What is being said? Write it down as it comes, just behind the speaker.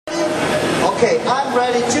Okay, I'm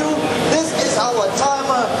ready too. This is our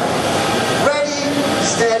timer. Ready,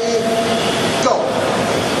 steady, go.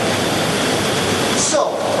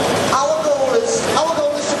 So, our goal is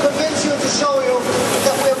to convince you, to show you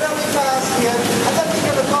that we're very fast here and that we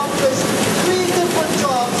can accomplish 3 different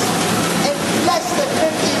jobs in less than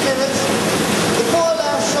 15 minutes. The 4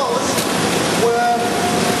 last shows were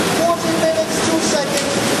 14 minutes, 2 seconds,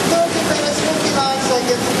 30 minutes, 59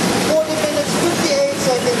 seconds, 40 minutes, 58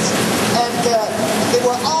 seconds, and they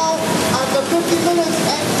were all under 50 minutes,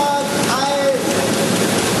 and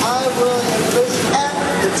I will enrich at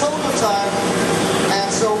the total time, and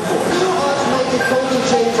so forth. You automated coding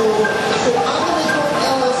changeover, so automatic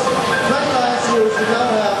else, redline series will now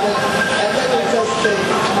happen, and then it just take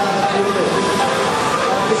another 2 minutes.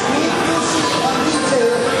 On the screen, you see on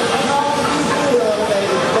detail how the new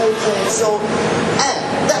automated code change. So, and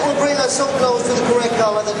that will bring us so close to the correct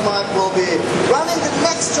color that Mark will be running the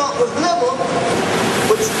next job with